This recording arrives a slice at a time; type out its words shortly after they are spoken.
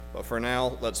But for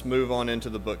now, let's move on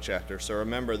into the book chapter. So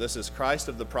remember, this is Christ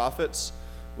of the Prophets.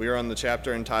 We are on the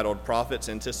chapter entitled Prophets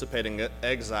Anticipating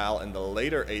Exile in the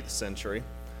later 8th century.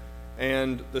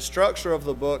 And the structure of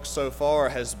the book so far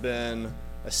has been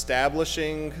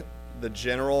establishing the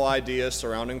general ideas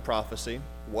surrounding prophecy.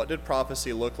 What did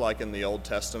prophecy look like in the Old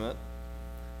Testament?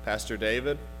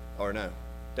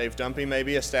 Dave Dumpy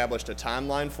maybe established a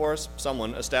timeline for us.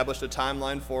 Someone established a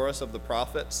timeline for us of the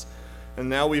prophets. And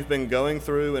now we've been going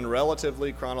through in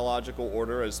relatively chronological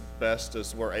order as best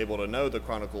as we're able to know the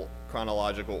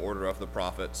chronological order of the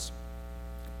prophets,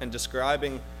 and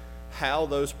describing how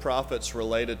those prophets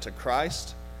related to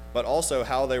Christ, but also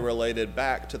how they related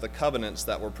back to the covenants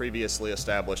that were previously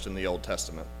established in the Old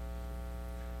Testament.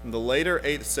 In the later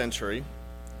 8th century,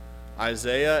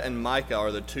 Isaiah and Micah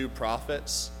are the two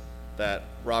prophets that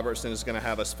Robertson is going to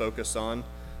have us focus on.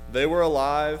 They were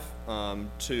alive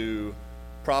to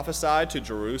prophesy to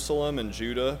Jerusalem and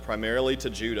Judah, primarily to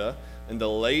Judah, in the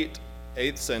late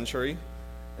 8th century,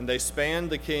 and they spanned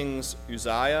the kings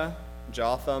Uzziah,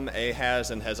 Jotham,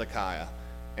 Ahaz, and Hezekiah.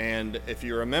 And if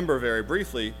you remember very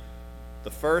briefly,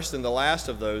 the first and the last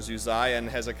of those, Uzziah and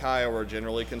Hezekiah, were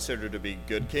generally considered to be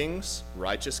good kings,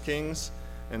 righteous kings,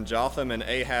 and Jotham and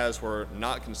Ahaz were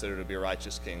not considered to be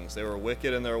righteous kings. They were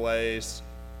wicked in their ways,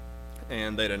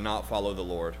 and they did not follow the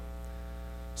Lord.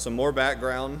 Some more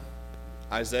background.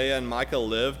 Isaiah and Micah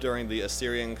lived during the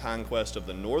Assyrian conquest of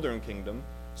the northern kingdom,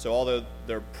 so although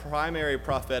their primary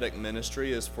prophetic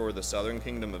ministry is for the southern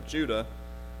kingdom of Judah,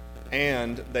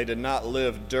 and they did not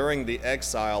live during the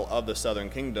exile of the southern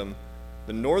kingdom,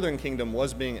 the northern kingdom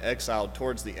was being exiled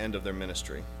towards the end of their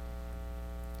ministry.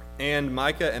 And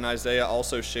Micah and Isaiah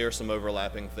also share some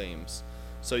overlapping themes.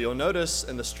 So you'll notice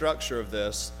in the structure of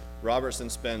this, Robertson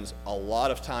spends a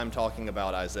lot of time talking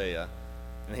about Isaiah,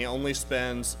 and he only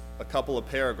spends a couple of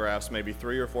paragraphs, maybe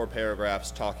 3 or 4 paragraphs,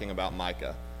 talking about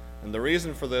Micah. And the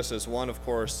reason for this is, one, of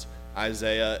course,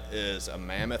 Isaiah is a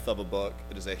mammoth of a book.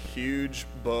 It is a huge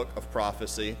book of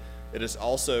prophecy. It is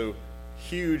also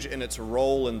huge in its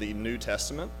role in the New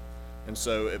Testament, and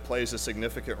so it plays a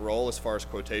significant role as far as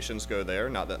quotations go there.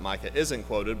 Not that Micah isn't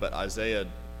quoted, but Isaiah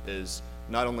is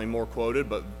not only more quoted,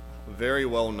 but very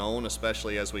well known,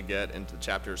 especially as we get into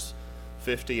chapters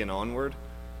 50 and onward.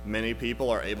 Many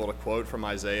people are able to quote from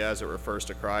Isaiah as it refers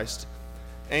to Christ.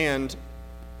 And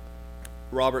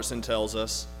Robertson tells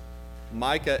us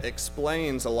Micah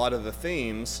explains a lot of the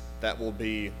themes that will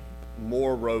be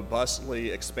more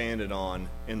robustly expanded on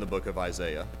in the book of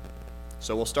Isaiah.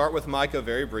 So we'll start with Micah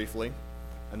very briefly,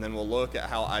 and then we'll look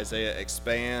at how Isaiah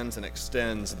expands and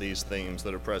extends these themes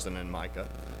that are present in Micah.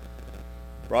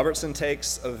 Robertson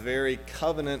takes a very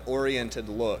covenant-oriented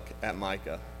look at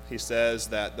Micah. He says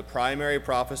that the primary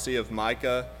prophecy of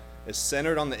Micah is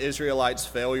centered on the Israelites'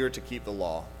 failure to keep the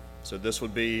law. So this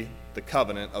would be the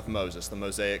covenant of Moses, the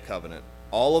Mosaic covenant.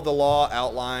 All of the law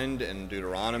outlined in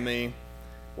Deuteronomy,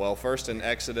 well, first in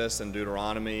Exodus and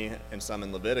Deuteronomy and some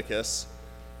in Leviticus,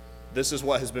 this is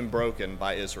what has been broken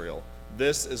by Israel.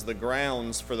 This is the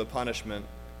grounds for the punishment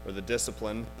or the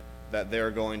discipline that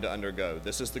they're going to undergo.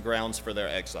 This is the grounds for their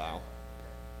exile.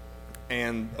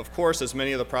 And of course, as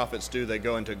many of the prophets do, they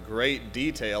go into great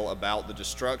detail about the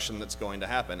destruction that's going to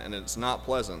happen, and it's not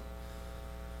pleasant.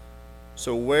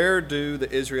 So where do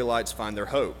the Israelites find their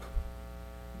hope?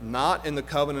 Not in the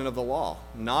covenant of the law,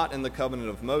 not in the covenant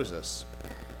of Moses,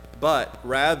 but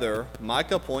rather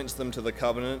Micah points them to the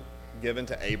covenant given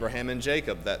to Abraham and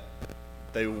Jacob, that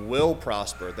they will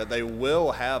prosper, that they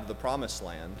will have the promised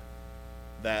land,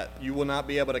 that you will not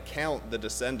be able to count the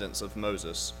descendants of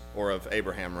Moses, or of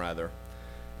Abraham rather.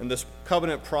 And this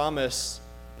covenant promise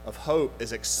of hope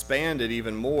is expanded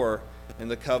even more in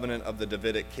the covenant of the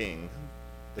Davidic king,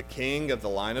 the king of the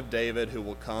line of David who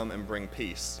will come and bring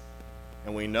peace.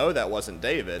 And we know that wasn't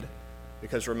David,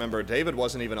 because remember, David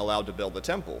wasn't even allowed to build the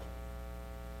temple.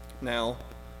 Now,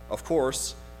 of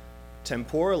course,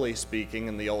 temporally speaking,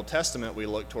 in the Old Testament, we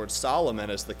look towards Solomon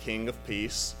as the king of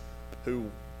peace, who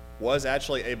was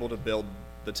actually able to build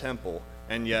the temple.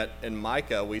 And yet, in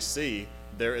Micah, we see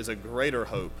there is a greater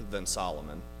hope than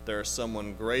Solomon. There is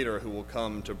someone greater who will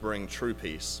come to bring true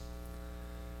peace.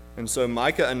 And so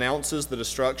Micah announces the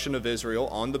destruction of Israel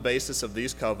on the basis of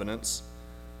these covenants,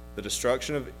 the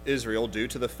destruction of Israel due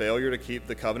to the failure to keep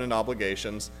the covenant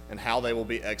obligations, and how they will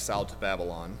be exiled to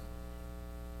Babylon.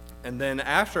 And then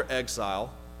after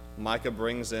exile, Micah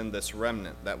brings in this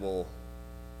remnant that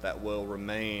will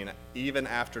remain even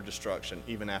after destruction,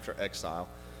 even after exile.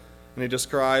 And he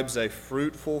describes a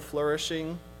fruitful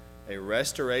flourishing, a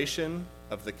restoration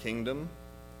of the kingdom,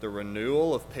 the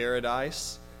renewal of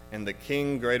paradise, and the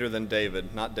king greater than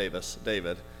David, not Davis,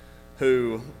 David,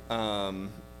 who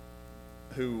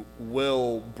who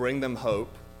will bring them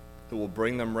hope, who will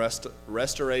bring them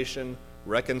restoration,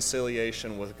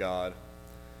 reconciliation with God.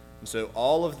 And so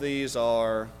all of these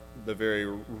are the very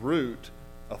root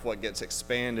of what gets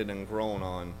expanded and grown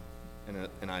on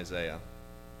in Isaiah.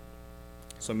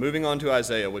 So moving on to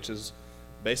Isaiah, which is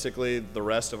basically the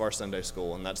rest of our Sunday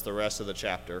school, and that's the rest of the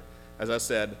chapter. As I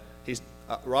said,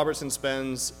 Robertson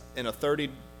spends in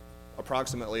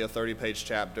approximately a 30-page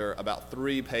chapter, about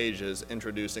 3 pages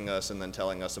introducing us and then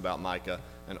telling us about Micah,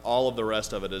 and all of the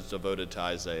rest of it is devoted to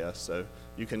Isaiah. So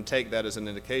you can take that as an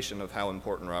indication of how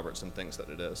important Robertson thinks that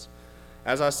it is.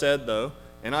 As I said, though,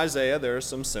 in Isaiah there are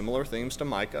some similar themes to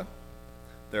Micah.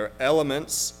 There are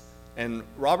elements, and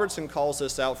Robertson calls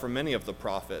this out for many of the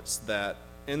prophets, that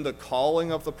in the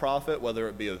calling of the prophet, whether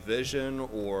it be a vision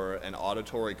or an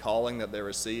auditory calling that they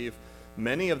receive,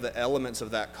 many of the elements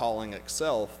of that calling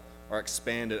itself are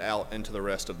expanded out into the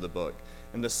rest of the book.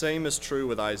 And the same is true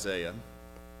with Isaiah.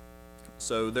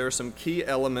 So there are some key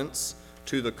elements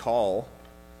to the call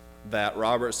that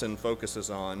Robertson focuses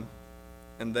on,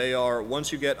 and they are,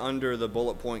 once you get under the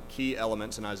bullet point key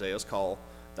elements in Isaiah's call,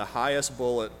 the highest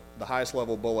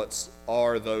level bullets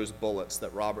are those bullets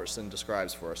that Robertson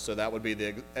describes for us. So that would be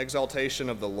the exaltation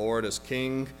of the Lord as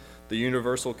king, the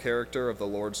universal character of the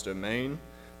Lord's domain,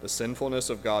 the sinfulness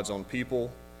of God's own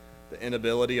people, the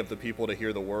inability of the people to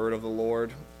hear the word of the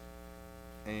Lord,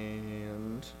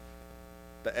 and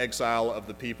the exile of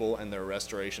the people and their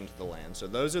restoration to the land. So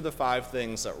those are the 5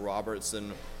 things that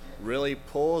Robertson really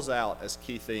pulls out as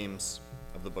key themes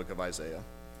of the book of Isaiah.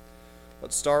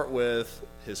 Let's start with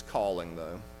his calling,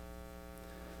 though.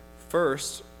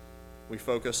 First, we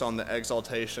focus on the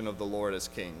exaltation of the Lord as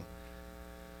king.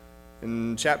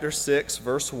 In chapter 6,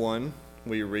 verse 1,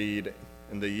 we read,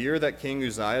 "In the year that King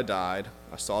Uzziah died,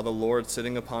 I saw the Lord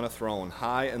sitting upon a throne,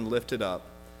 high and lifted up,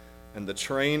 and the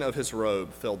train of his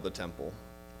robe filled the temple."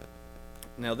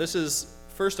 Now, this is,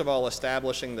 first of all,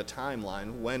 establishing the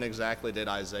timeline. When exactly did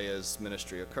Isaiah's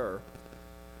ministry occur?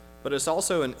 But it's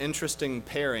also an interesting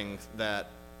pairing that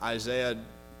Isaiah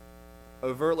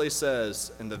overtly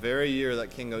says, in the very year that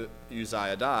King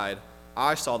Uzziah died,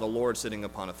 I saw the Lord sitting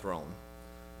upon a throne.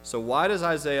 So why does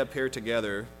Isaiah pair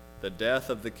together the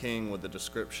death of the king with the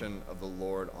description of the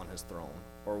Lord on his throne?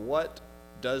 Or what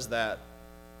does that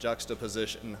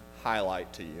juxtaposition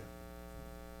highlight to you?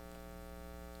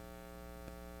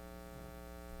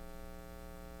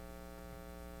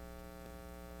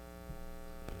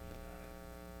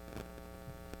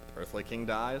 Earthly king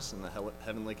dies and the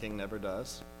heavenly king never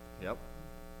does. Yep.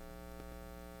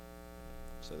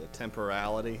 So the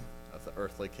temporality of the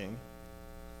earthly king.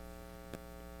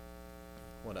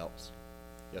 What else?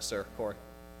 Yes, sir, Corey.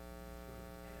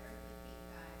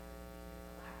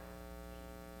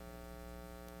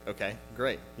 Okay,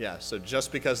 great. Yeah, so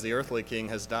just because the earthly king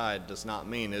has died does not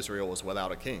mean Israel was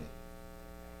without a king.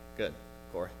 Good.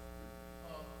 Corey.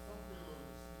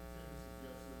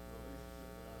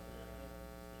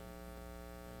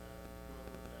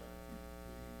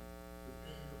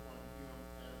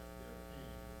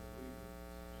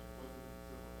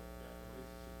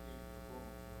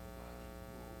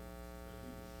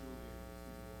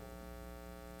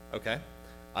 Okay.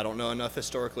 I don't know enough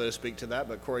historically to speak to that,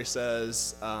 but Corey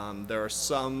says there are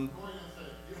some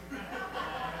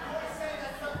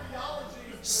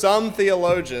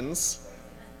theologians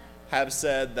have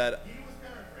said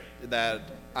that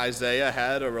Isaiah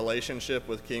had a relationship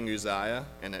with King Uzziah,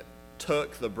 and it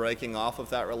took the breaking off of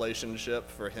that relationship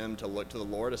for him to look to the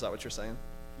Lord. Is that what you're saying?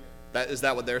 Is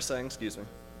that what they're saying? Excuse me.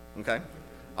 Okay.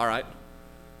 All right.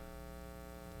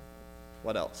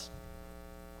 What else?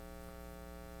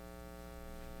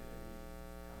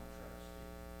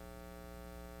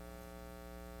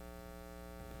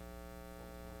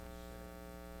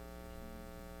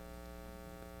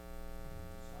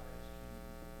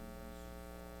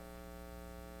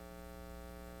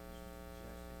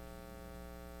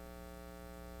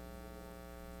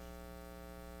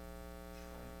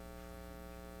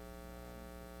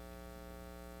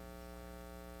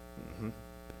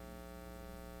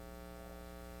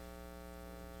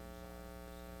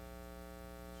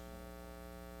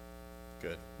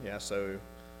 Good. Yeah, so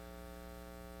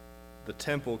the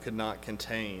temple could not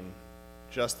contain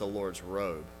just the Lord's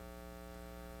robe.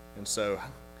 And so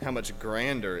how much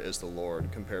grander is the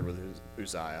Lord compared with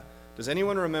Uzziah? Does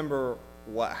anyone remember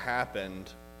what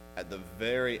happened at the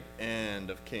very end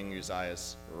of King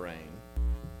Uzziah's reign?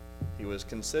 He was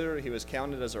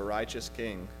counted as a righteous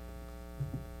king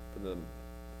for the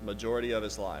majority of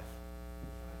his life.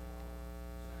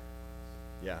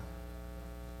 Yeah.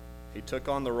 He took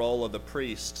on the role of the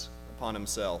priest upon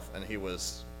himself, and he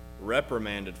was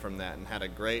reprimanded from that and had a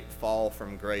great fall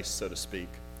from grace, so to speak.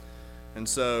 And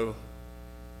so,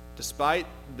 despite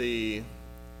the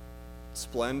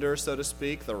splendor, so to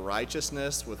speak, the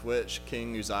righteousness with which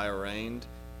King Uzziah reigned,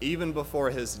 even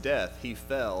before his death, he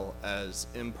fell as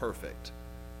imperfect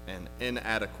and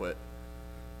inadequate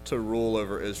to rule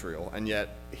over Israel. And yet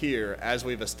here, as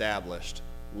we've established,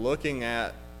 looking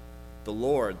at the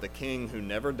Lord, the King who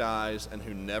never dies and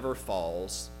who never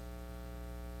falls,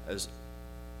 as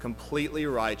completely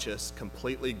righteous,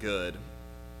 completely good,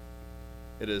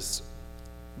 it is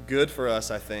good for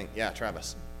us, I think. Yeah,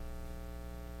 Travis.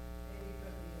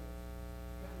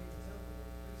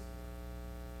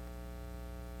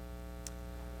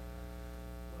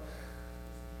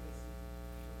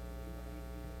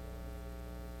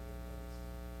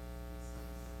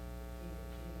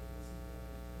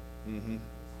 Mm-hmm.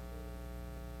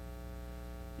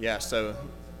 Yeah, so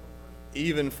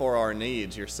even for our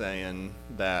needs, you're saying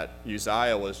that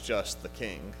Uzziah was just the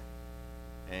king,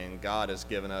 and God has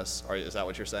given us, or is that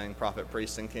what you're saying? Prophet,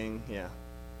 priest, and king? Yeah.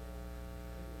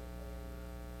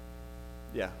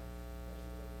 Yeah.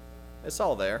 It's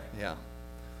all there, yeah.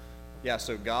 Yeah,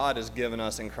 so God has given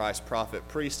us in Christ prophet,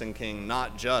 priest, and king,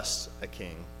 not just a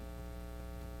king.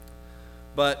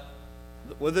 But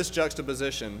with this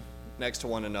juxtaposition next to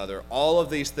one another, all of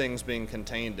these things being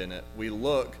contained in it, we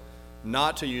look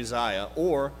not to Uzziah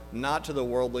or not to the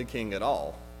worldly king at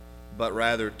all, but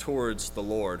rather towards the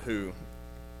Lord, who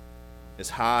is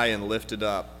high and lifted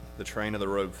up, the train of the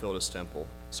robe filled his temple.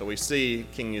 So we see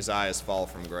King Uzziah's fall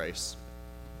from grace.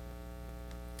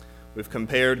 We've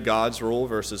compared God's rule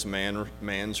versus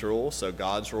man's rule. So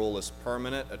God's rule is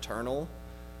permanent, eternal,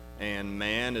 and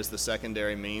man is the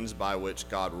secondary means by which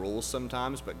God rules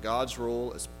sometimes, but God's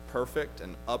rule is perfect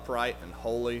and upright and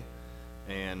holy,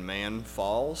 and man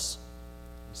falls.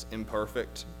 He's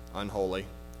imperfect, unholy.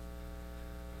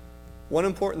 One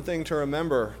important thing to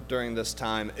remember during this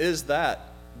time is that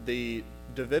the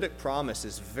Davidic promise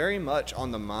is very much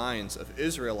on the minds of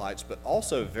Israelites, but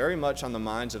also very much on the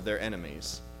minds of their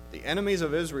enemies. The enemies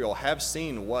of Israel have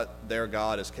seen what their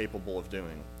God is capable of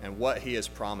doing and what he has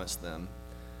promised them.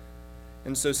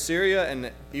 And so Syria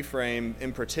and Ephraim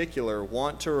in particular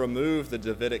want to remove the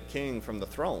Davidic king from the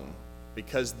throne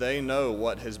because they know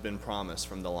what has been promised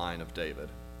from the line of David.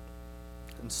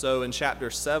 And so in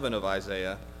chapter 7 of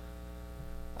Isaiah,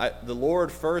 the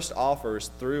Lord first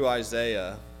offers through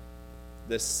Isaiah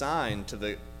this sign to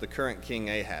the current king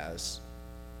Ahaz,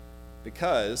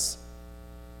 because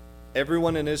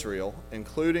everyone in Israel,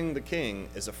 including the king,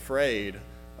 is afraid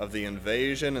of the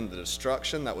invasion and the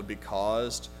destruction that would be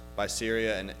caused by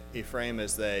Syria and Ephraim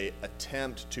as they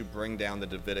attempt to bring down the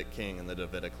Davidic king and the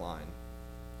Davidic line.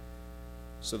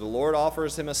 So the Lord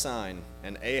offers him a sign,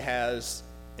 and Ahaz,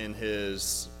 in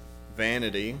his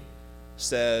vanity,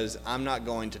 says, I'm not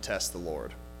going to test the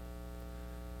Lord.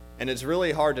 And it's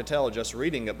really hard to tell just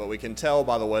reading it, but we can tell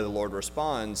by the way the Lord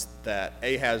responds that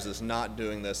Ahaz is not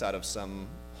doing this out of some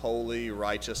holy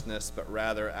righteousness, but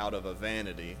rather out of a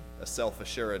vanity, a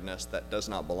self-assuredness that does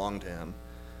not belong to him.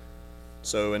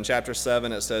 So in chapter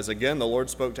 7 it says, Again the Lord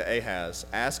spoke to Ahaz,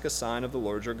 Ask a sign of the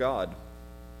Lord your God.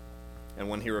 And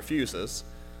when he refuses,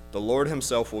 the Lord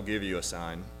himself will give you a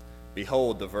sign.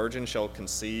 Behold, the virgin shall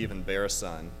conceive and bear a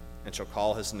son, and shall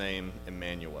call his name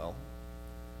Emmanuel.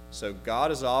 So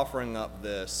God is offering up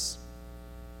this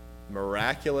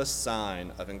miraculous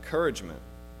sign of encouragement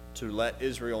to let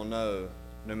Israel know,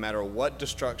 no matter what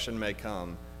destruction may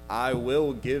come, I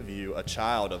will give you a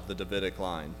child of the Davidic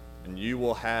line, and you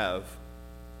will have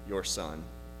your son.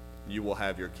 You will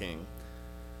have your king.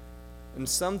 And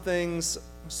some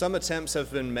attempts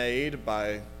have been made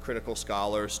by critical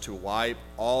scholars to wipe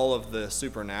all of the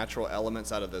supernatural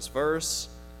elements out of this verse,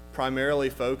 primarily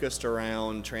focused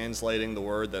around translating the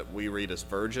word that we read as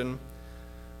virgin.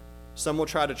 Some will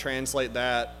try to translate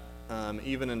that,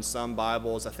 even in some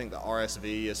Bibles. I think the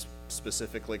RSV is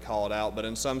specifically called out, but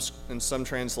in some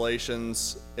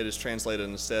translations, it is translated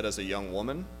instead as a young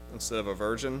woman instead of a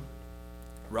virgin.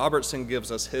 Robertson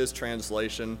gives us his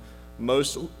translation.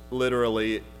 Most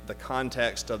literally, the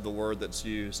context of the word that's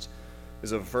used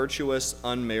is a virtuous,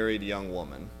 unmarried young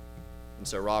woman. And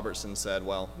so Robertson said,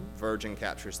 well, virgin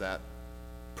captures that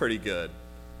pretty good,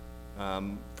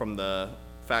 from the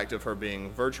fact of her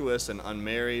being virtuous and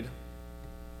unmarried,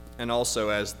 and also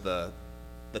as the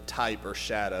type or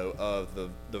shadow of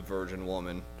the virgin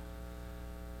woman.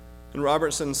 And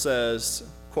Robertson says,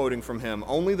 quoting from him,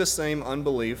 Only the same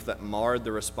unbelief that marred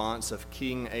the response of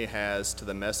King Ahaz to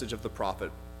the message of the prophet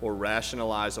will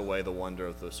rationalize away the wonder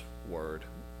of this word.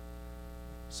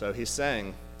 So he's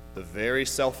saying the very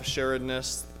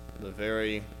self-assuredness, the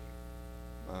very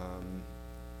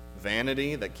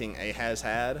vanity that King Ahaz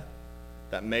had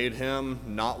that made him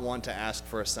not want to ask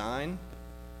for a sign,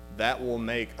 that will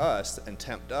make us and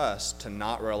tempt us to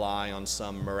not rely on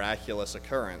some miraculous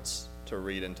occurrence to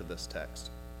read into this text.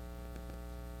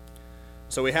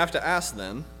 So we have to ask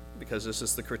then, because this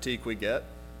is the critique we get,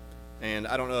 and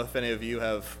I don't know if any of you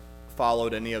have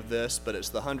followed any of this, but it's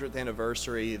the 100th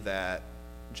anniversary that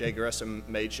J. Gresham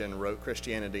Machen wrote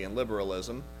Christianity and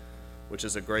Liberalism, which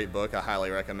is a great book I highly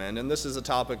recommend, and this is a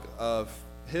topic of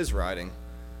his writing.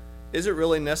 Is it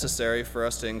really necessary for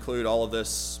us to include all of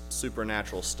this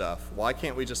supernatural stuff? Why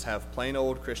can't we just have plain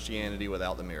old Christianity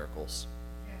without the miracles?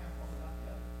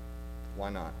 Why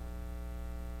not?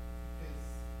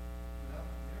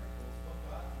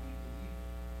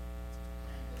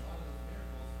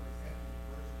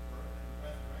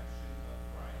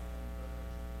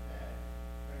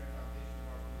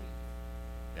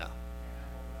 Yeah.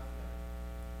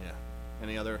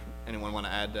 Yeah. Anyone want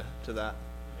to add to that?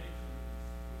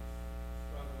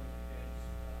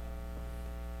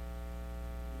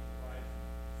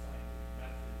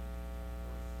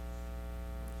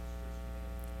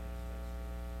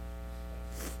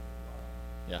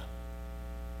 Yeah.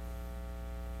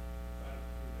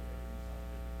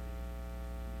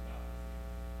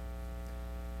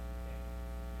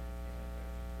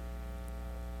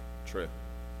 True.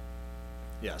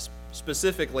 Yes.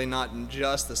 Specifically, not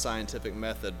just the scientific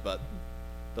method, but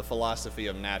the philosophy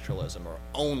of naturalism, or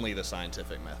only the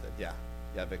scientific method. Yeah.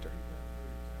 Yeah, Victor.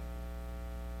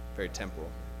 Very temporal.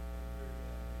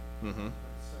 Mm-hmm.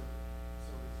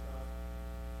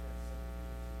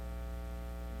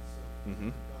 Mm-hmm.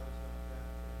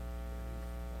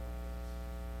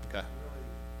 Okay.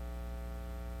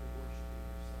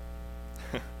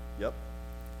 Yep.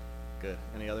 Good.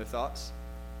 Any other thoughts?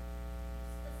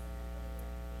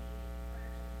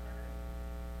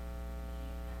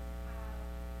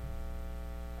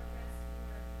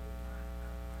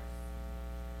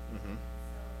 Mm-hmm.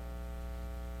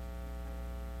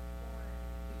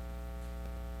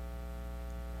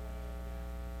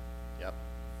 Yep.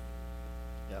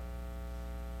 Yep.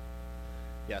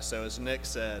 Yeah, so as Nick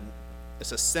said,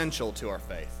 it's essential to our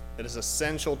faith. It is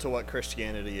essential to what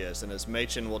Christianity is. And as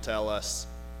Machen will tell us,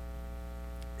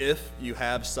 if you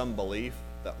have some belief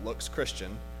that looks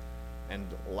Christian and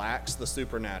lacks the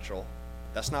supernatural,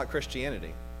 that's not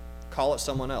Christianity. Call it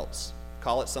someone else.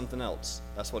 Call it something else.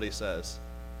 That's what he says.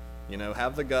 You know,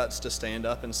 have the guts to stand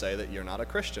up and say that you're not a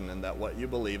Christian and that what you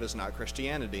believe is not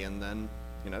Christianity, and then,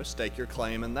 stake your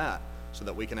claim in that so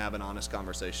that we can have an honest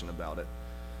conversation about it.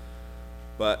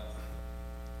 But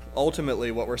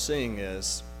ultimately what we're seeing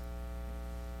is,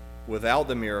 without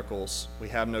the miracles, we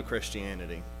have no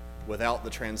Christianity. Without the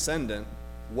transcendent,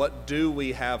 what do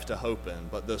we have to hope in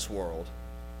but this world?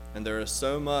 And there is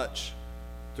so much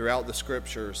throughout the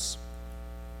scriptures,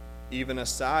 even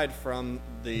aside from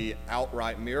the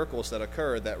outright miracles that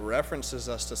occur, that references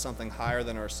us to something higher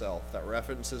than ourselves, that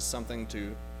references something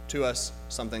to us,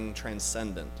 something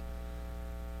transcendent,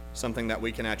 something that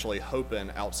we can actually hope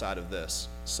in outside of this.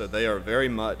 So they are very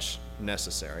much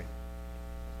necessary.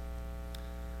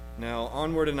 Now,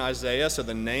 onward in Isaiah, so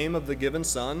the name of the given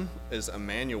son is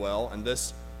Emmanuel, and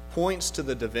this points to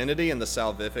the divinity and the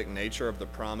salvific nature of the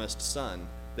promised son.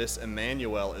 This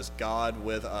Emmanuel is God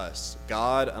with us,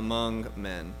 God among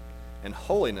men. And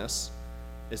holiness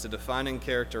is a defining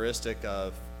characteristic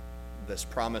of this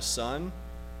promised son,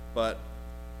 but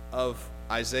of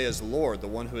Isaiah's Lord, the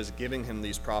one who is giving him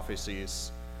these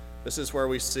prophecies. This is where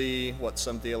we see what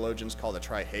some theologians call the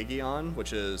trihagion,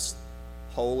 which is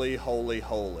holy, holy,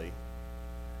 holy.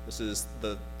 This is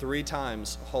the 3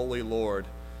 times holy Lord.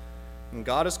 And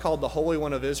God is called the Holy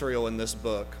One of Israel in this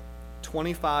book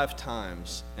 25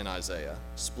 times in Isaiah,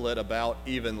 split about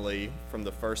evenly from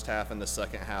the first half and the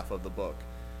second half of the book.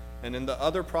 And in the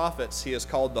other prophets, he is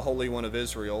called the Holy One of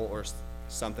Israel, or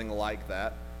something like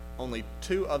that, only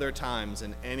 2 other times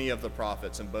in any of the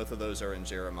prophets, and both of those are in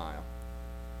Jeremiah.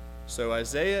 So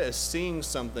Isaiah is seeing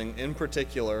something in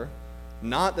particular,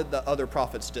 not that the other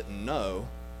prophets didn't know,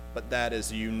 but that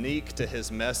is unique to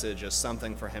his message as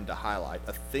something for him to highlight,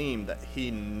 a theme that he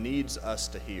needs us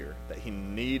to hear, that he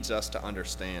needs us to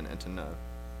understand and to know.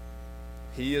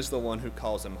 He is the one who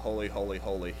calls him holy, holy,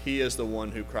 holy. He is the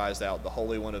one who cries out, the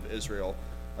Holy One of Israel,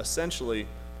 essentially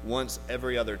once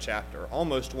every other chapter,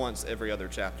 almost once every other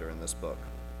chapter in this book.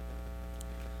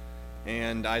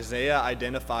 And Isaiah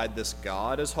identified this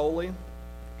God as holy.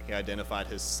 He identified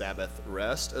his Sabbath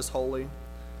rest as holy.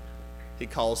 He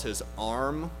calls his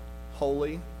arm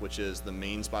holy, which is the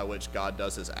means by which God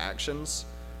does his actions.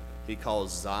 He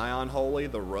calls Zion holy,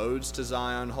 the roads to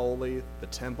Zion holy, the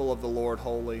temple of the Lord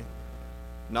holy.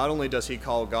 not only does he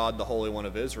call God the Holy One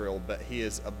of Israel, but he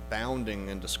is abounding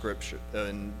in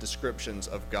descriptions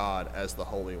of God as the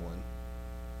Holy One.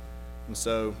 And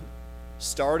so,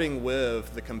 starting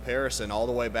with the comparison all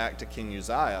the way back to King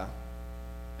Uzziah,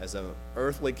 as an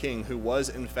earthly king who was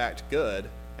in fact good,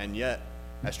 and yet,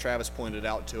 as Travis pointed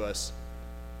out to us,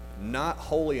 not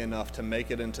holy enough to make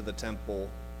it into the temple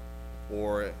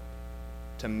or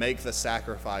to make the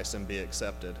sacrifice and be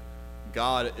accepted.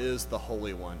 God is the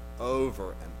Holy One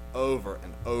over and over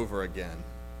and over again.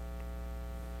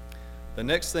 The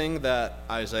next thing that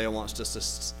Isaiah wants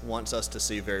us to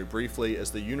see very briefly is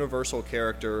the universal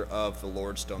character of the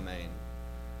Lord's domain.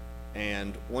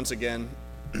 And once again,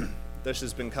 this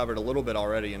has been covered a little bit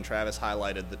already, and Travis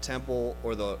highlighted the temple,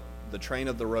 or the train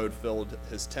of the road filled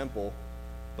his temple,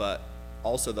 but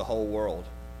also the whole world.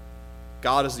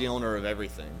 God is the owner of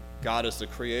everything. God is the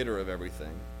creator of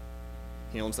everything.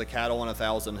 He owns the cattle on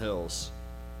 1,000 hills.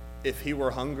 If he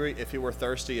were hungry, if he were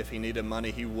thirsty, if he needed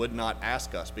money, he would not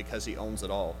ask us because he owns it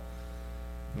all.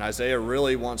 And Isaiah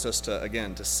really wants us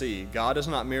to see God is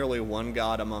not merely one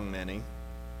God among many.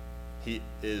 He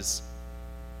is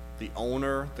the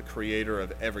owner, the creator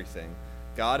of everything.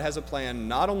 God has a plan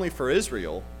not only for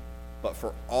Israel, but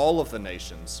for all of the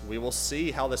nations. We will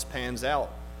see how this pans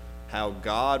out, how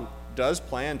God does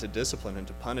plan to discipline and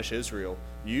to punish Israel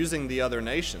using the other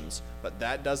nations, but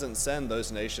that doesn't send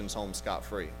those nations home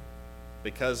scot-free.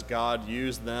 Because God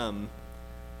used them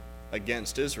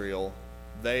against Israel,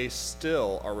 they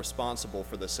still are responsible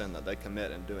for the sin that they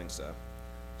commit in doing so.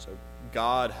 So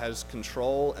God has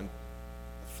control and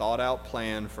thought-out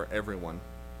plan for everyone.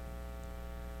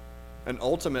 And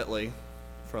ultimately,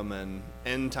 from an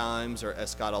end times or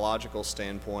eschatological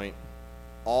standpoint,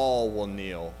 all will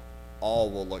kneel, all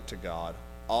will look to God,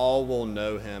 all will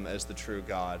know him as the true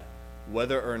God.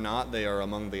 Whether or not they are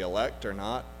among the elect or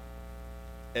not,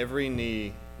 every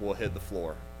knee will hit the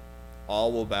floor.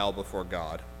 All will bow before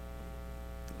God.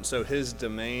 And so his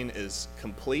domain is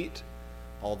complete,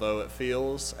 although it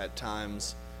feels at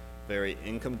times very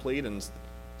incomplete, and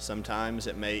sometimes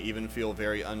it may even feel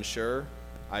very unsure.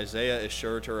 Isaiah is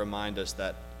sure to remind us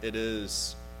that it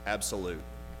is absolute.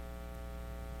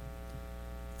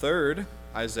 Third,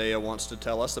 Isaiah wants to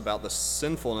tell us about the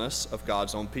sinfulness of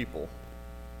God's own people.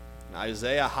 And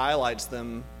Isaiah highlights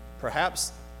them.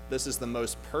 Perhaps this is the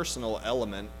most personal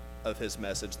element of his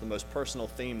message, the most personal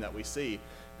theme that we see,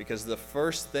 because the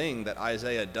first thing that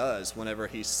Isaiah does whenever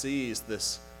he sees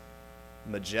this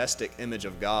majestic image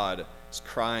of God is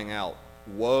crying out,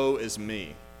 "Woe is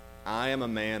me! I am a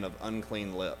man of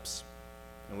unclean lips."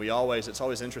 And it's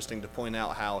always interesting to point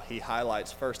out how he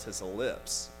highlights first his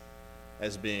lips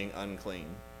as being unclean.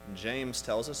 James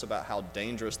tells us about how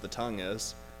dangerous the tongue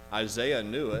is. Isaiah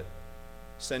knew it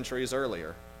centuries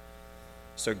earlier.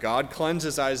 So God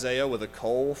cleanses Isaiah with a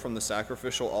coal from the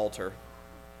sacrificial altar.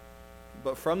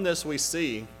 But from this we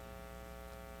see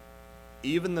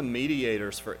even the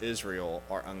mediators for Israel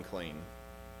are unclean.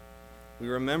 We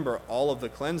remember all of the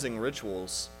cleansing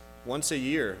rituals. Once a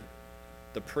year,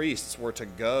 the priests were to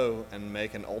go and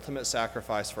make an ultimate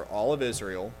sacrifice for all of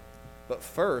Israel, but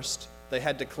first they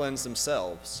had to cleanse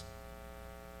themselves.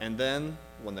 And then,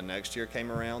 when the next year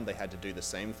came around, they had to do the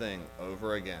same thing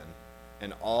over again.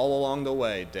 And all along the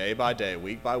way, day by day,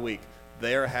 week by week,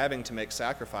 they are having to make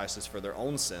sacrifices for their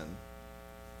own sin.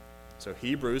 So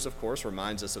Hebrews, of course,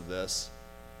 reminds us of this,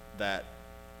 that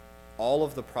all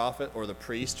of the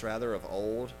priests of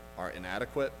old are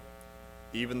inadequate.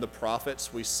 Even the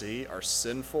prophets we see are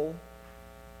sinful,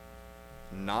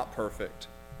 not perfect.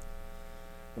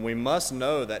 And we must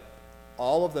know that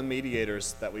all of the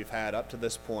mediators that we've had up to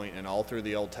this point and all through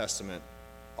the Old Testament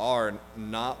are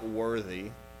not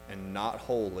worthy and not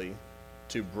holy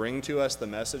to bring to us the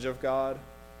message of God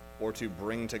or to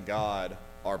bring to God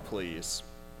our pleas.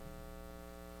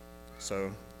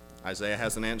 So Isaiah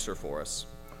has an answer for us.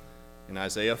 In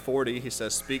Isaiah 40, he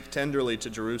says, "Speak tenderly to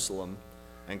Jerusalem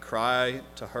and cry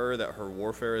to her that her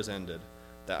warfare is ended,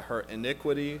 that her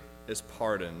iniquity is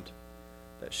pardoned,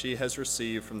 that she has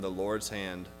received from the Lord's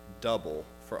hand double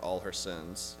for all her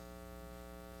sins."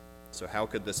 So how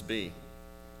could this be?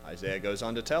 Isaiah goes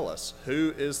on to tell us,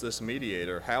 who is this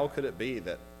mediator? How could it be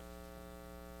that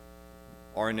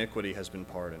our iniquity has been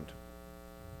pardoned?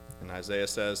 And Isaiah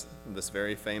says this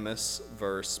very famous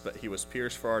verse, "But he was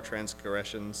pierced for our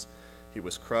transgressions, he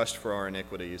was crushed for our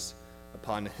iniquities.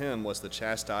 Upon him was the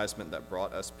chastisement that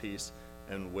brought us peace,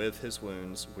 and with his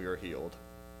wounds we are healed."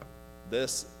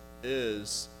 This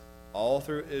is all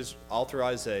through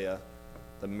Isaiah,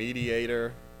 the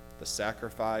mediator, the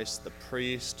sacrifice, the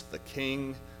priest, the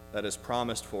king that is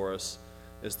promised for us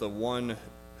is the one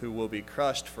who will be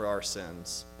crushed for our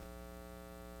sins.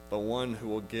 the one who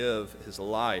will give his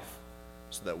life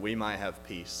so that we might have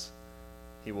peace.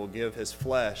 He will give his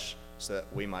flesh so that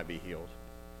we might be healed.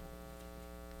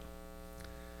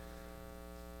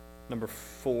 Number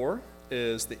 4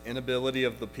 is the inability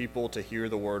of the people to hear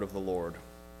the word of the Lord.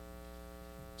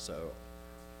 So,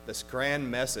 this grand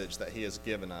message that he has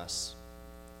given us,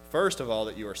 first of all,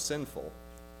 that you are sinful,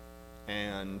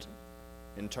 and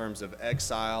in terms of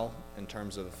exile, in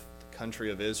terms of the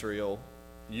country of Israel,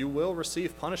 you will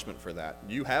receive punishment for that.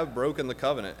 You have broken the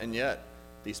covenant, and yet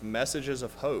these messages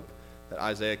of hope that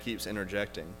Isaiah keeps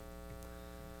interjecting.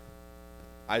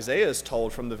 Isaiah is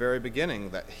told from the very beginning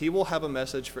that he will have a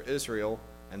message for Israel,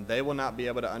 and they will not be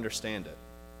able to understand it.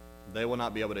 They will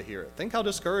not be able to hear it. Think how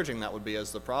discouraging that would be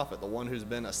as the prophet, the one who's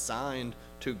been assigned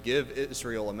to give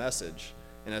Israel a message.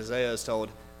 And Isaiah is told,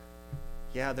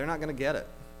 yeah, they're not going to get it.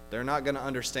 They're not going to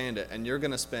understand it, and you're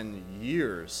going to spend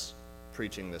years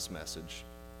preaching this message.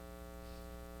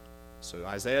 So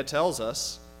Isaiah tells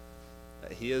us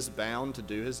that he is bound to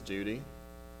do his duty.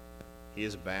 He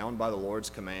is bound by the Lord's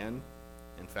command.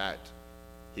 In fact,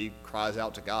 he cries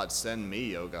out to God, "Send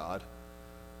me, O God."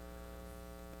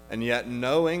 And yet,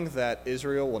 knowing that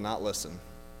Israel will not listen,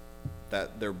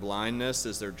 that their blindness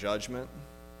is their judgment,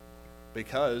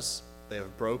 because they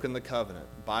have broken the covenant.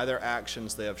 By their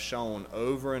actions, they have shown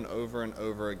over and over and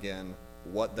over again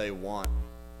what they want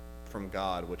from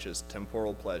God, which is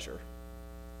temporal pleasure,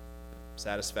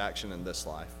 satisfaction in this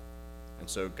life. And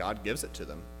so God gives it to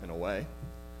them in a way.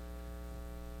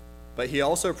 But he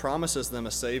also promises them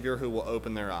a Savior who will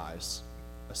open their eyes,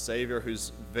 a Savior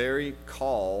whose very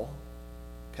call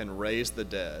can raise the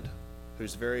dead,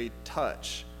 whose very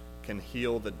touch can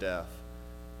heal the deaf,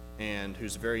 and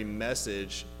whose very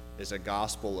message is a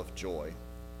gospel of joy.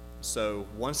 So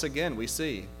once again, we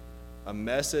see a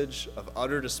message of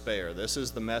utter despair. This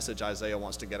is the message Isaiah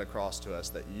wants to get across to us,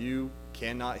 that you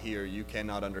cannot hear, you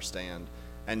cannot understand,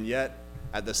 and yet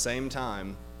at the same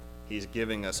time, he's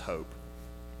giving us hope.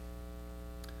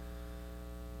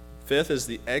 5th is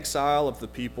the exile of the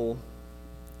people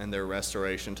and their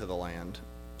restoration to the land.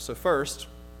 So first,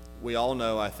 we all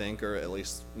know, I think, or at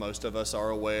least most of us are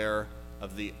aware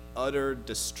of the utter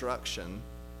destruction,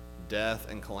 death,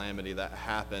 and calamity that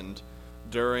happened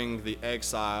during the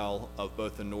exile of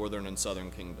both the northern and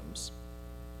southern kingdoms.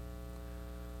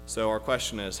 So our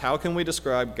question is, how can we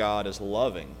describe God as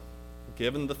loving,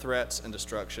 given the threats and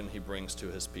destruction he brings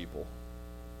to his people?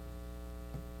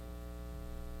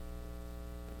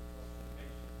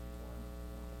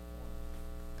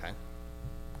 Okay.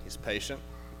 He's patient.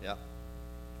 Yep.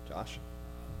 Josh?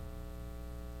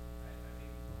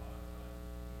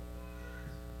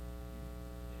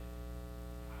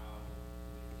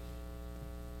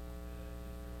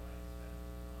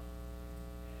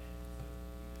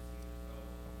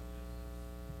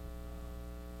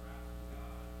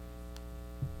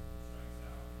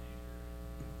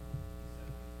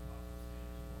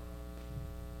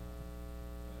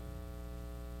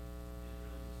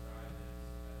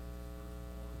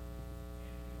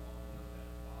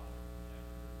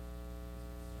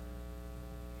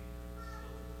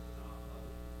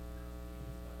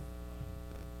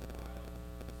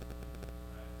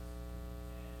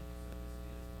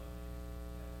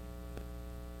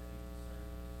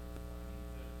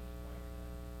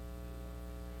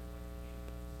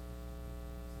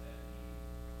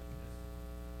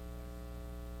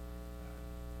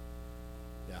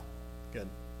 Good.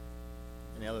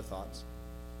 Any other thoughts?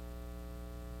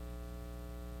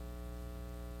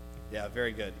 Yeah,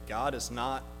 very good. God is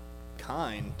not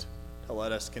kind to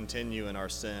let us continue in our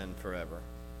sin forever.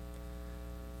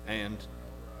 And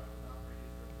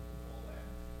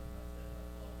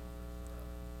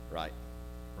right.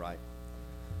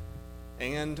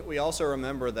 And we also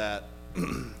remember that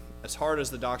as hard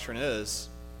as the doctrine is,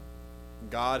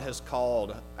 God has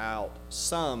called out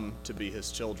some to be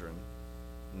his children,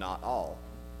 not all.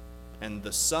 And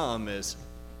the sum is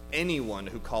anyone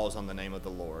who calls on the name of the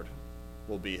Lord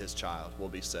will be his child, will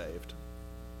be saved.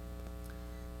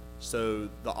 So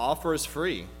the offer is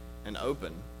free and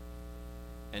open,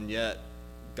 and yet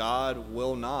God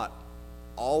will not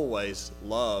always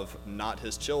love not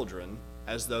his children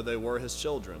as though they were his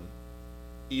children,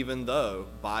 even though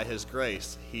by his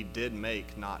grace he did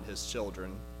make not his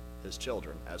children,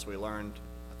 as we learned.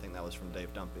 I think that was from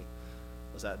Dave Dumpy.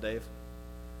 Was that Dave?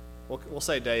 We'll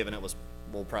say Dave, and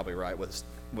we'll probably right with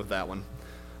that one.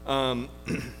 And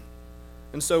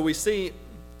so we see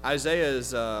Isaiah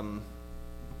is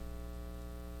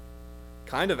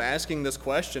kind of asking this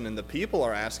question, and the people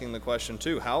are asking the question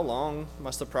too. How long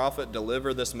must the prophet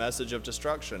deliver this message of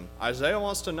destruction? Isaiah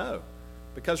wants to know,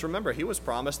 because remember, he was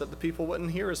promised that the people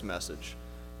wouldn't hear his message.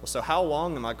 Well, so how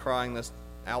long am I crying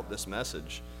this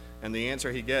message? And the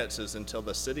answer he gets is until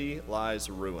the city lies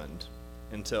ruined,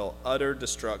 until utter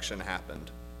destruction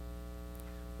happened.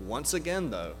 Once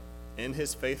again, though, in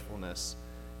his faithfulness,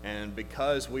 and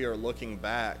because we are looking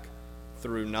back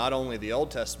through not only the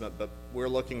Old Testament, but we're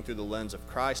looking through the lens of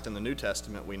Christ in the New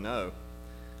Testament, we know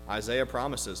Isaiah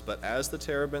promises, "But as the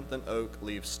terebinth and oak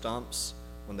leave stumps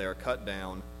when they are cut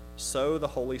down, so the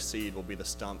holy seed will be the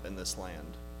stump in this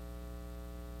land."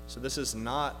 So this is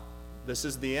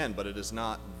the end, but it is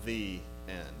not the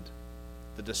end.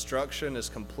 The destruction is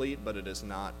complete, but it is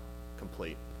not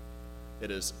complete.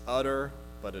 It is utter,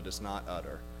 but it is not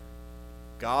utter.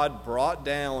 God brought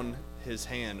down his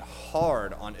hand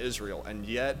hard on Israel, and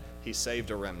yet he saved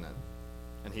a remnant.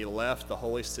 And he left the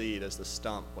holy seed as the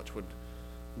stump, which would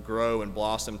grow and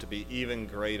blossom to be even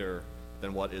greater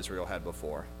than what Israel had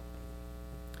before.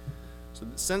 So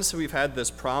since we've had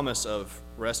this promise of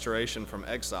restoration from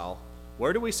exile,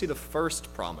 where do we see the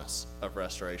first promise of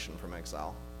restoration from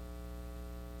exile?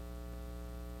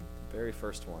 The very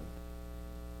first one.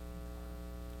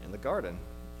 In the garden.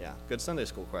 Yeah, good Sunday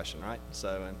school question, right?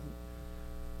 So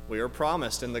we are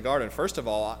promised in the garden. First of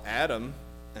all, Adam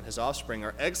and his offspring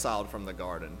are exiled from the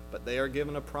garden, but they are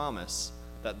given a promise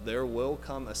that there will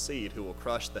come a seed who will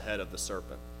crush the head of the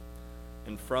serpent.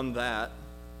 And from that,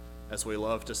 as we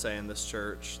love to say in this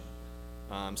church,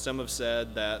 some have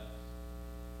said that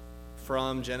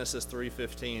from Genesis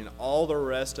 3:15, all the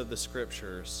rest of the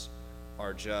scriptures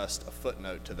are just a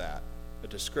footnote to that, a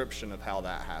description of how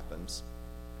that happens.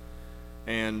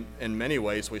 And in many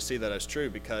ways, we see that as true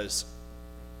because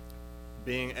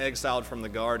being exiled from the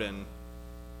garden,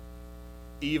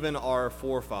 even our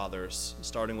forefathers,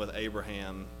 starting with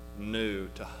Abraham, knew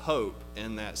to hope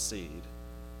in that seed.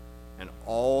 And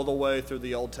all the way through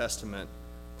the Old Testament,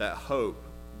 that hope,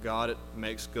 God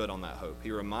makes good on that hope.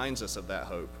 He reminds us of that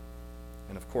hope.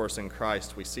 And of course, in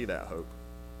Christ, we see that hope.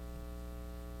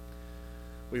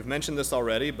 We've mentioned this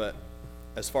already, but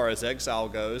as far as exile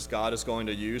goes, God is going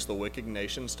to use the wicked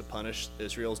nations to punish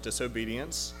Israel's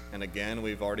disobedience. And again,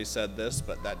 we've already said this,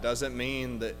 but that doesn't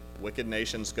mean that wicked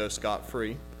nations go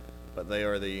scot-free, but they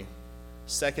are the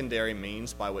secondary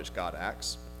means by which God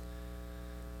acts.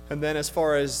 And then as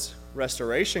far as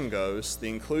restoration goes, the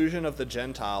inclusion of the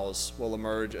Gentiles will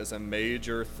emerge as a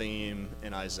major theme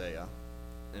in Isaiah.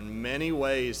 In many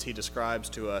ways, he describes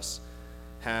to us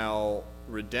how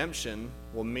redemption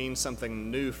will mean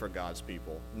something new for God's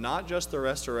people. Not just the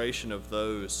restoration of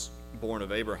those born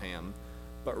of Abraham,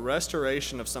 but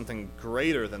restoration of something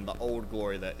greater than the old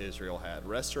glory that Israel had.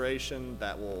 Restoration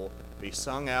that will be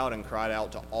sung out and cried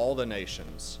out to all the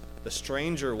nations. The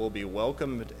stranger will be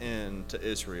welcomed in to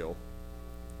Israel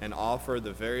and offered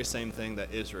the very same thing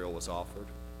that Israel was offered.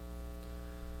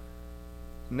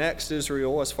 Next,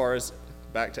 Israel, as far as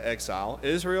back to exile,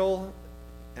 Israel,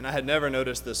 and I had never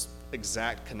noticed this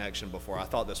exact connection before. I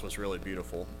thought this was really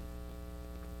beautiful.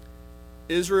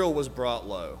 Israel was brought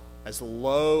low as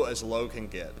low can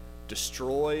get.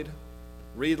 Destroyed.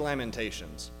 Read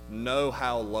Lamentations. Know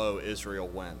how low Israel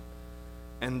went.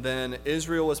 And then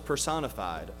Israel was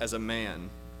personified as a man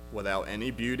without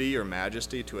any beauty or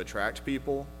majesty to attract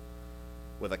people,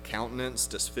 with a countenance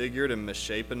disfigured and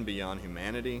misshapen beyond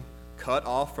humanity, cut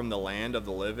off from the land of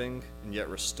the living, and yet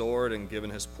restored and given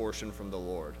his portion from the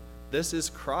Lord. This is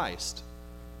Christ.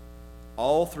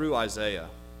 All through Isaiah,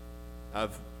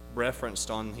 I've referenced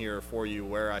on here for you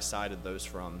where I cited those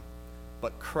from.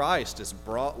 But Christ is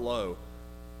brought low,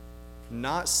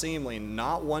 not seemly,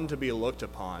 not one to be looked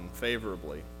upon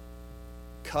favorably,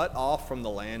 cut off from the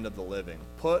land of the living,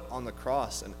 put on the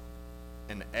cross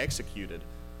and executed,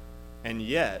 and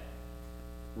yet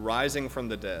rising from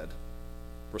the dead,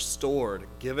 restored,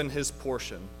 given his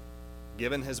portion,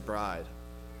 given his bride.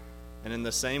 And in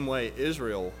the same way,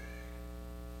 Israel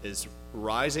is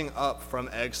rising up from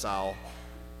exile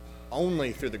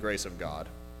only through the grace of God.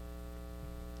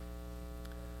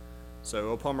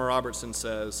 So O. Palmer Robertson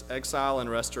says, exile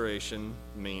and restoration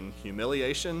mean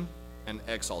humiliation and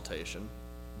exaltation,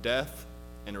 death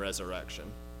and resurrection.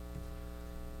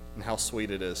 And how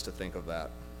sweet it is to think of that.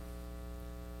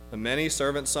 The many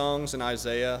servant songs in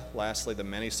Isaiah, lastly, the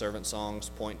many servant songs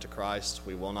point to Christ.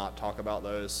 We will not talk about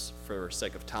those for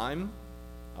sake of time.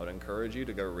 I would encourage you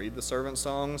to go read the servant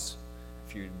songs.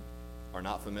 If you are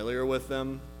not familiar with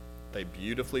them, they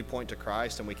beautifully point to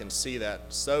Christ, and we can see that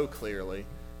so clearly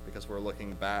because we're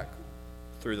looking back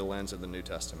through the lens of the New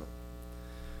Testament.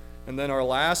 And then our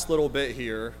last little bit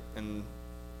here, and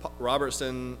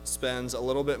Robertson spends a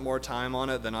little bit more time on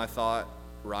it than I thought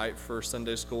right for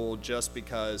Sunday school, just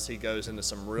because he goes into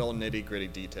some real nitty-gritty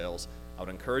details. I would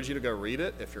encourage you to go read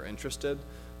it if you're interested,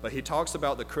 but he talks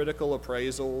about the critical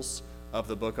appraisals of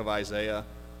the book of Isaiah.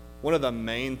 One of the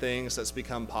main things that's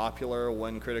become popular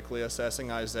when critically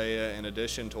assessing Isaiah, in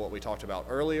addition to what we talked about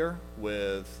earlier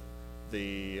with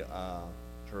the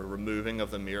sort of removing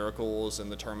of the miracles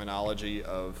and the terminology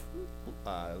of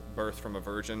birth from a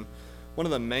virgin, one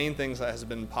of the main things that has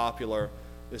been popular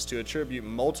is to attribute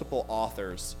multiple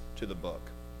authors to the book,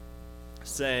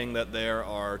 saying that there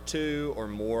are two or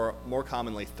more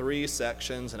commonly three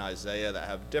sections in Isaiah that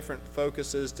have different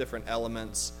focuses, different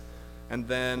elements. And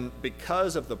then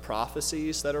because of the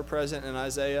prophecies that are present in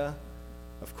Isaiah,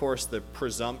 of course, the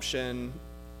presumption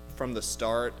from the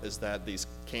start is that these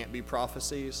can't be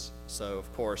prophecies. So,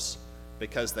 of course,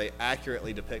 because they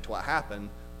accurately depict what happened,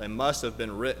 they must have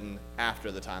been written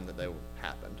after the time that they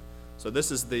happened. So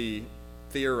this is the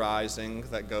theorizing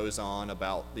that goes on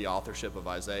about the authorship of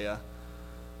Isaiah.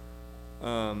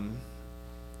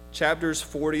 Chapters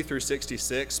 40 through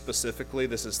 66 specifically,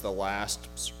 this is the last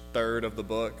third of the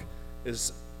book,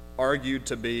 is argued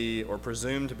to be or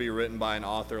presumed to be written by an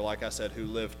author, like I said, who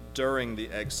lived during the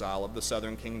exile of the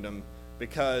southern kingdom,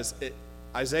 because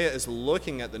Isaiah is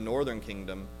looking at the northern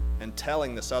kingdom and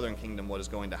telling the southern kingdom what is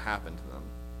going to happen to them.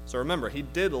 So remember, he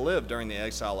did live during the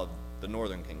exile of the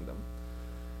northern kingdom.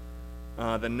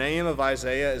 The name of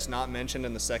Isaiah is not mentioned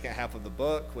in the second half of the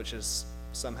book, which is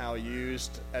somehow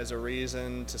used as a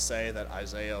reason to say that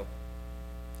Isaiah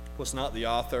was not the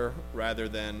author, rather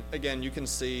than, again, you can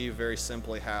see very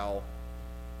simply how,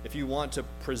 if you want to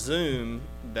presume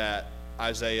that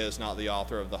Isaiah is not the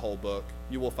author of the whole book,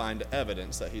 you will find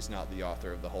evidence that he's not the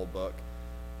author of the whole book.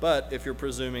 But if you're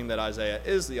presuming that Isaiah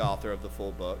is the author of the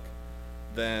full book,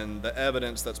 then the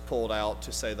evidence that's pulled out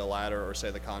to say the latter or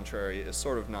say the contrary is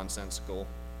sort of nonsensical.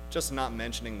 Just not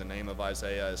mentioning the name of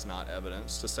Isaiah is not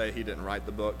evidence to say he didn't write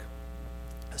the book,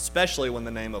 especially when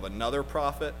the name of another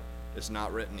prophet is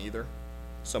not written either,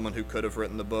 someone who could have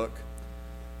written the book.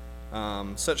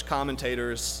 Such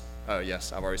commentators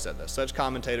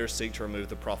seek to remove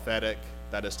the prophetic,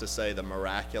 that is to say the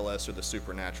miraculous or the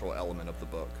supernatural element of the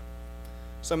book.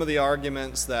 Some of the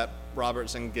arguments that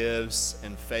Robertson gives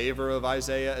in favor of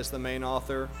Isaiah as the main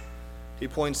author, he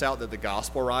points out that the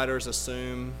gospel writers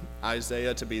assume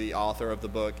Isaiah to be the author of the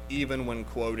book, even when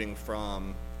quoting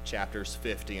from chapters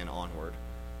 50 and onward.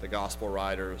 The gospel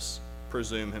writers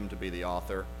presume him to be the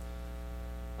author.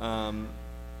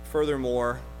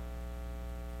 Furthermore,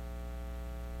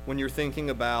 when you're thinking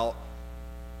about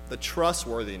the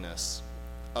trustworthiness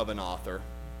of an author,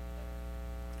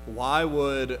 why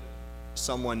would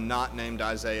someone not named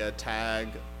Isaiah tag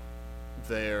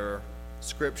their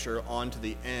scripture onto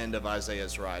the end of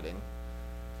Isaiah's writing?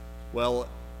 Well,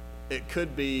 it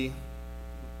could be,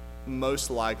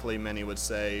 most likely, many would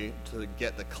say, to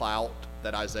get the clout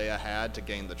that Isaiah had, to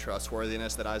gain the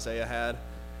trustworthiness that Isaiah had.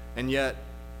 And yet,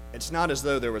 it's not as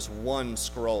though there was one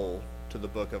scroll to the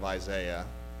book of Isaiah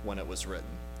when it was written.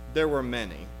 There were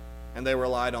many, and they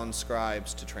relied on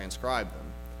scribes to transcribe them.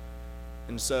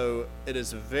 And so it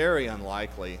is very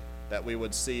unlikely that we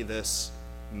would see this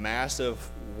massive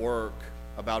work,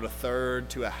 about a third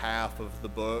to a half of the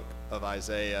book of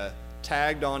Isaiah,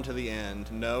 tagged on to the end,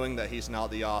 knowing that he's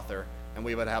not the author, and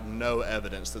we would have no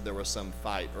evidence that there was some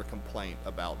fight or complaint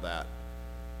about that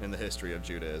in the history of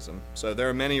Judaism. So there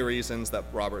are many reasons that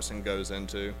Robertson goes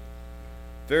into.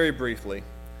 Very briefly,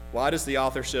 why does the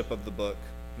authorship of the book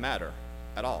matter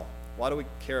at all? Why do we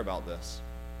care about this?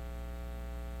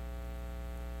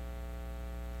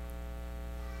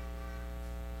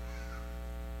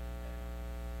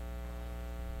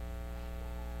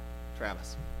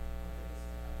 Travis,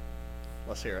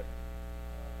 let's hear it.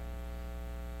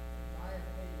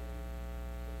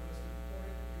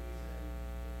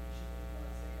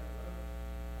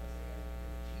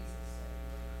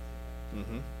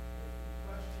 Mm-hmm. If we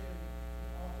question the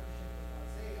authorship of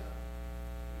Isaiah,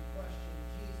 we question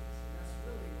Jesus, and that's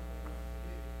really what they want to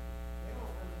do. They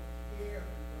don't really care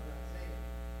who wrote Isaiah.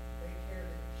 They care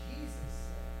that Jesus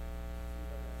said who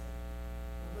wrote Isaiah.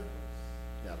 The liberals,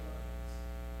 Yep.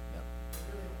 Yep. they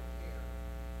really don't care.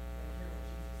 They care what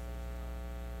Jesus thinks about it.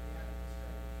 They haven't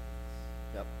discredited Jesus.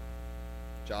 Yep.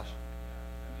 Josh?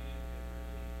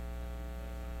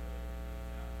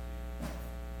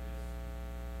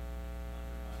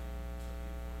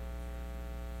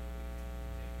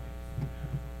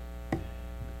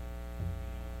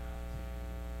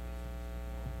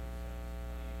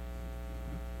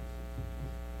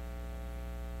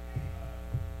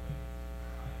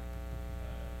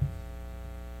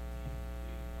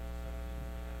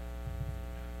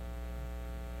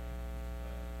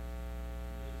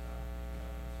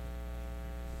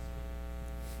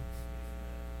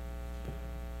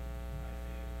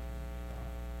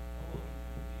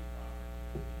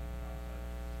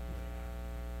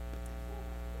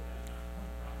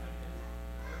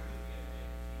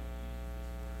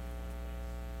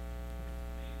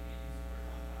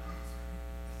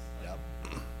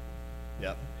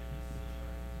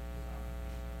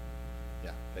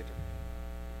 Victor.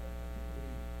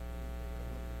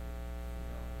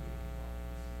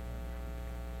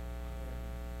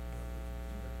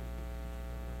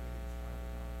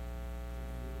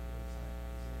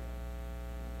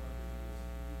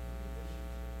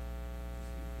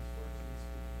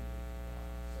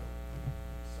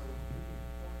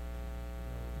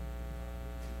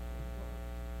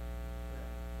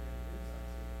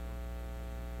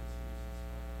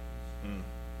 Mm.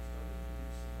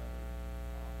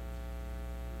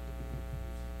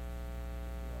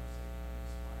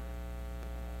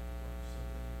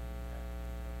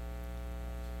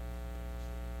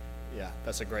 Yeah,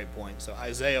 that's a great point. So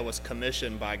Isaiah was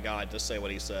commissioned by God to say what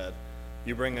he said.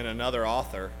 You bring in another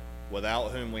author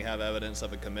without whom we have evidence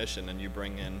of a commission, and you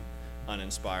bring in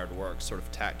uninspired works, sort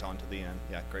of tacked onto the end.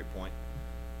 Yeah, great point.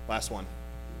 Last one.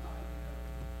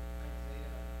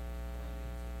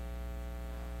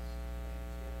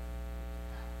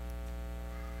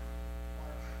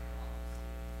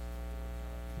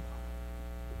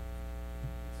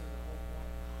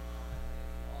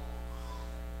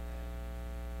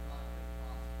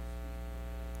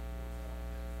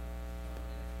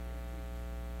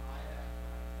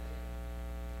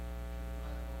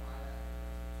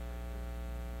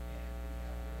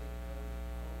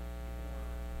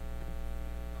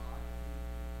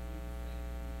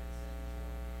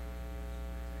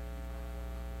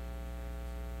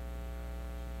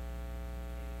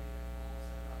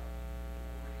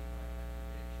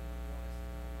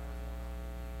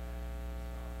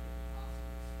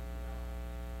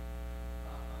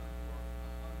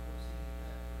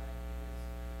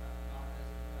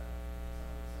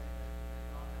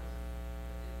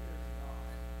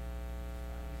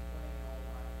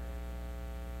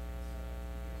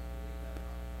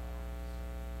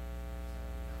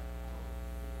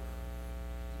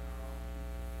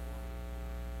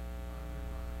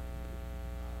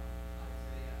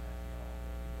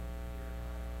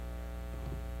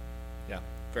 Yeah,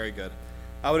 very good.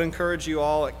 I would encourage you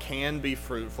all, it can be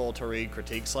fruitful to read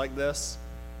critiques like this.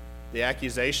 The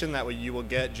accusation that you will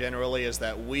get generally is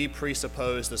that we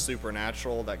presuppose the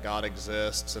supernatural, that God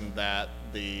exists, and that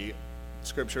the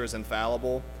Scripture is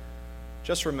infallible.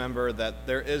 Just remember that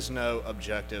there is no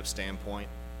objective standpoint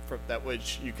for that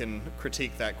which you can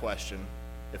critique that question.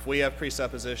 If we have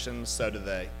presuppositions, so do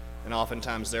they. And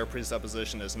oftentimes their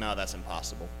presupposition is, no, that's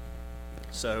impossible.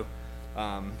 So,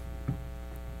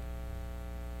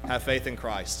 have faith in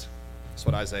Christ. That's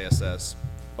what Isaiah says.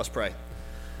 Let's pray.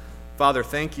 Father,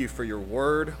 thank you for your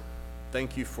word.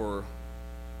 Thank you for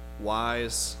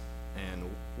wise and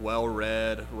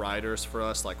well-read writers for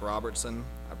us like Robertson.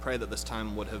 I pray that this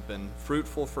time would have been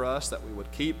fruitful for us, that we would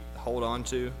hold on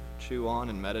to, chew on,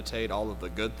 and meditate all of the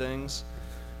good things,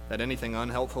 that anything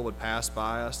unhelpful would pass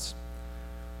by us.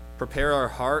 Prepare our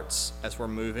hearts as we're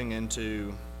moving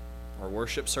into our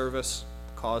worship service.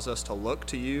 Cause us to look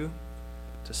to you,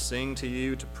 to sing to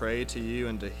you, to pray to you,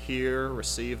 and to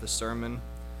receive the sermon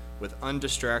with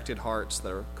undistracted hearts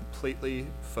that are completely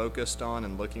focused on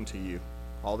and looking to you.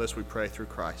 All this we pray through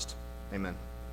Christ. Amen.